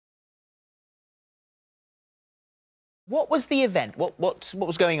What was the event? What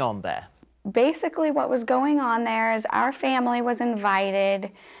was going on there? Basically, what was going on there is our family was invited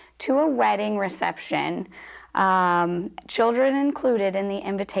to a wedding reception, children included in the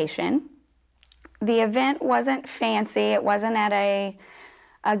invitation. The event wasn't fancy. It wasn't at a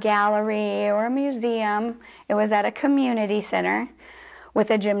gallery or a museum. It was at a community center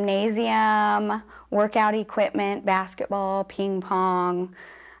with a gymnasium, workout equipment, basketball, ping pong.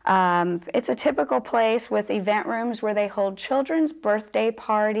 It's a typical place with event rooms where they hold children's birthday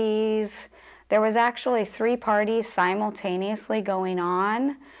parties. There was actually 3 parties simultaneously going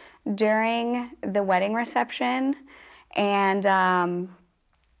on during the wedding reception. And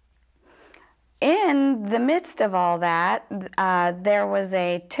in the midst of all that, there was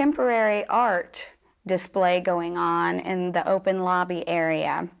a temporary art display going on in the open lobby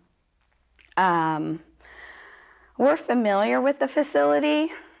area. We're familiar with the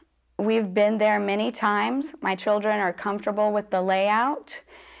facility. We've been there many times. My children are comfortable with the layout.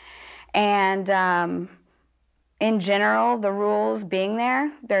 And in general, the rules being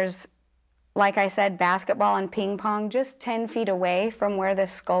there's, like I said, basketball and ping pong just 10 feet away from where the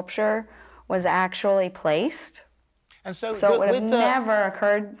sculpture was actually placed. And so it would have never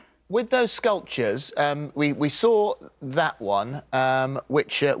occurred. With those sculptures, we saw that one,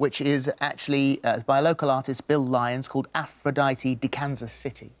 which is actually by a local artist, Bill Lyons, called Aphrodite de Kansas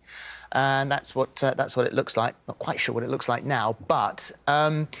City. And that's what it looks like. Not quite sure what it looks like now, but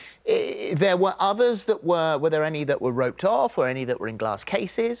there were others that were there any that were roped off or any that were in glass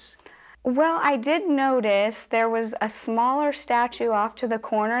cases? Well, I did notice there was a smaller statue off to the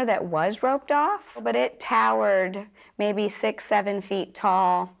corner that was roped off, but it towered maybe 6-7 feet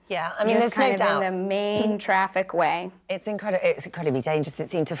tall. Yeah, I mean, there's no doubt. In the main traffic way. It's incredibly dangerous. It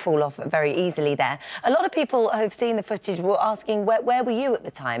seemed to fall off very easily there. A lot of people who've seen the footage were asking, where were you at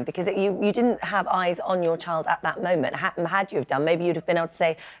the time? Because you didn't have eyes on your child at that moment. Had you have done, maybe you'd have been able to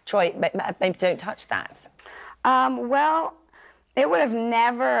say, Troy, maybe don't touch that. Well, it would have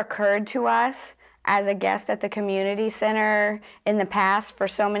never occurred to us as a guest at the community center in the past for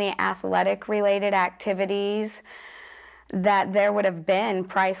so many athletic-related activities that there would have been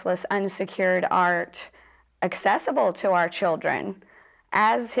priceless, unsecured art accessible to our children.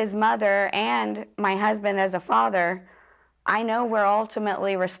 As his mother and my husband as a father, I know we're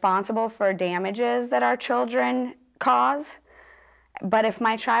ultimately responsible for damages that our children cause, but if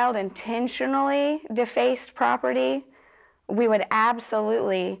my child intentionally defaced property, we would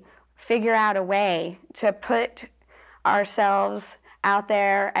absolutely figure out a way to put ourselves out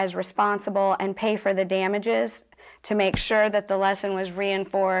there as responsible and pay for the damages to make sure that the lesson was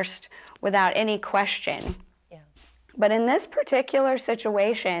reinforced without any question. Yeah. But in this particular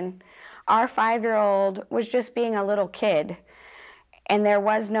situation, our 5-year-old was just being a little kid, and there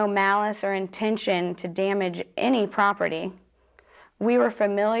was no malice or intention to damage any property. We were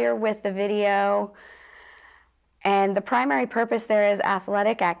familiar with the video, and the primary purpose there is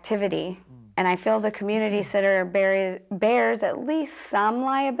athletic activity. And I feel the community center bears at least some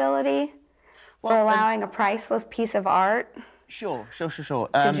liability for allowing a priceless piece of art. Sure.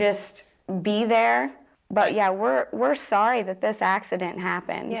 To just be there. But yeah, we're sorry that this accident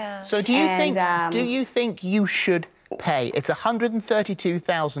happened. Yeah. So do you think you should pay? It's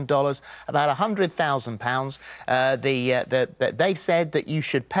 $132,000, about £100,000. They've said that you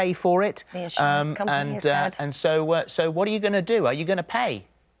should pay for it. The insurance company has said. And so what are you going to do? Are you going to pay?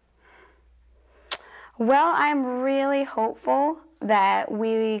 Well, I'm really hopeful that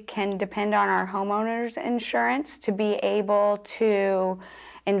we can depend on our homeowners insurance to be able to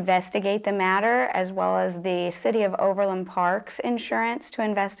investigate the matter, as well as the City of Overland Park's insurance to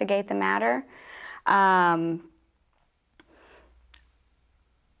investigate the matter.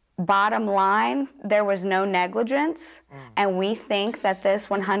 Bottom line, there was no negligence, and we think that this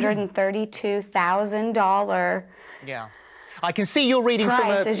 $132,000 I can see you're reading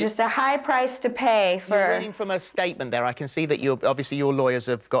price from a... is just a high price to pay for... You're reading from a statement there. I can see that obviously your lawyers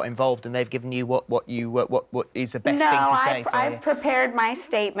have got involved and they've given you what is the best thing to say. I've prepared my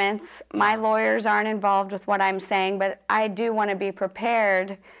statements. My lawyers aren't involved with what I'm saying, but I do want to be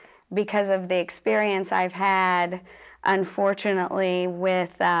prepared because of the experience I've had, unfortunately,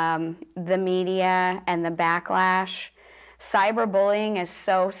 with the media and the backlash. Cyberbullying is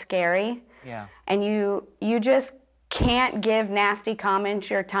so scary. Yeah. And you just can't give nasty comments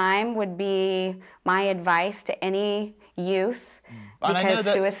your time would be my advice to any youth, because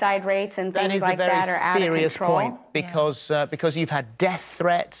suicide rates and things like that are out of control. That is a very serious point, because you've had death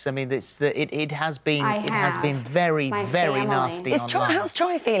threats. I mean, it has been very nasty. How's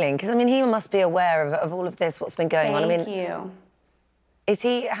Troy feeling? Because I mean, he must be aware of all of this, what's been going on. I mean, Thank you.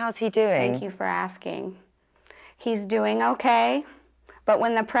 How's he doing? Thank you for asking. he's doing okay. But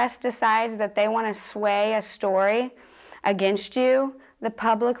when the press decides that they want to sway a story against you, the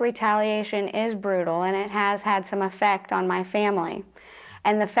public retaliation is brutal, and it has had some effect on my family.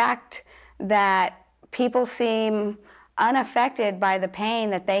 And the fact that people seem unaffected by the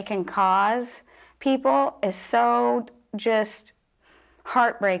pain that they can cause people is so just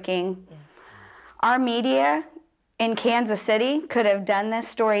heartbreaking. Yeah. Our media in Kansas City could have done this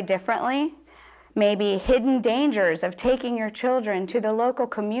story differently. Maybe hidden dangers of taking your children to the local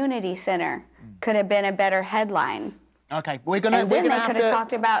community center could have been a better headline. Okay, they could have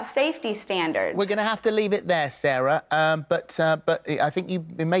talked about safety standards. We're going to have to leave it there, Sarah. But I think you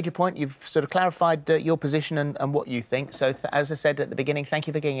made your point. You've sort of clarified your position and what you think. So, as I said at the beginning, thank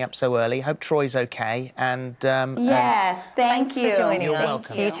you for getting up so early. Hope Troy's okay. And yes, thank you for joining us. You're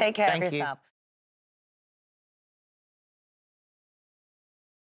welcome. You take care of yourself.